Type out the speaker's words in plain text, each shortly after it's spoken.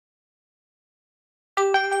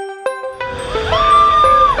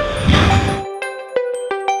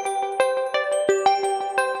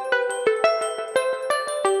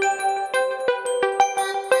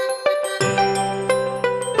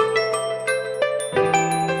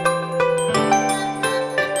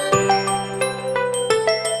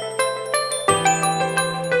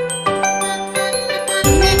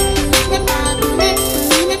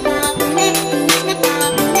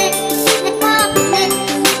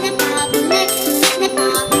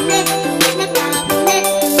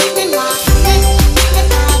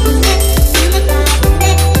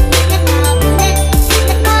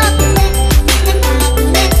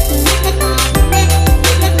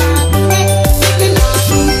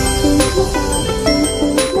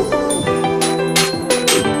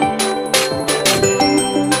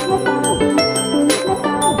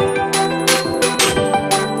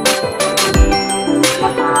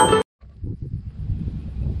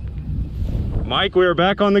Mike, we are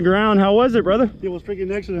back on the ground. How was it, brother? It was freaking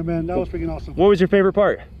excellent, man. That was freaking awesome. What was your favorite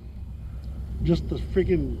part? Just the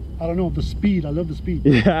freaking, I don't know, the speed. I love the speed.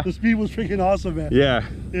 Yeah. The speed was freaking awesome, man. Yeah.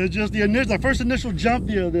 It was just the first initial jump,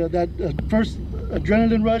 that first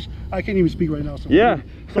adrenaline rush. I can't even speak right now. So Yeah.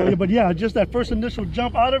 So, but yeah, just that first initial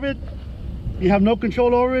jump out of it. You have no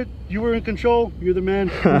control over it. You were in control. You're the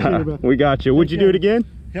man. We got you. Would you do it again?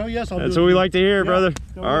 Hell yes, I'll do it. That's what we like to hear, brother.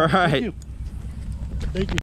 Yeah. All right. Thank you. Thank you.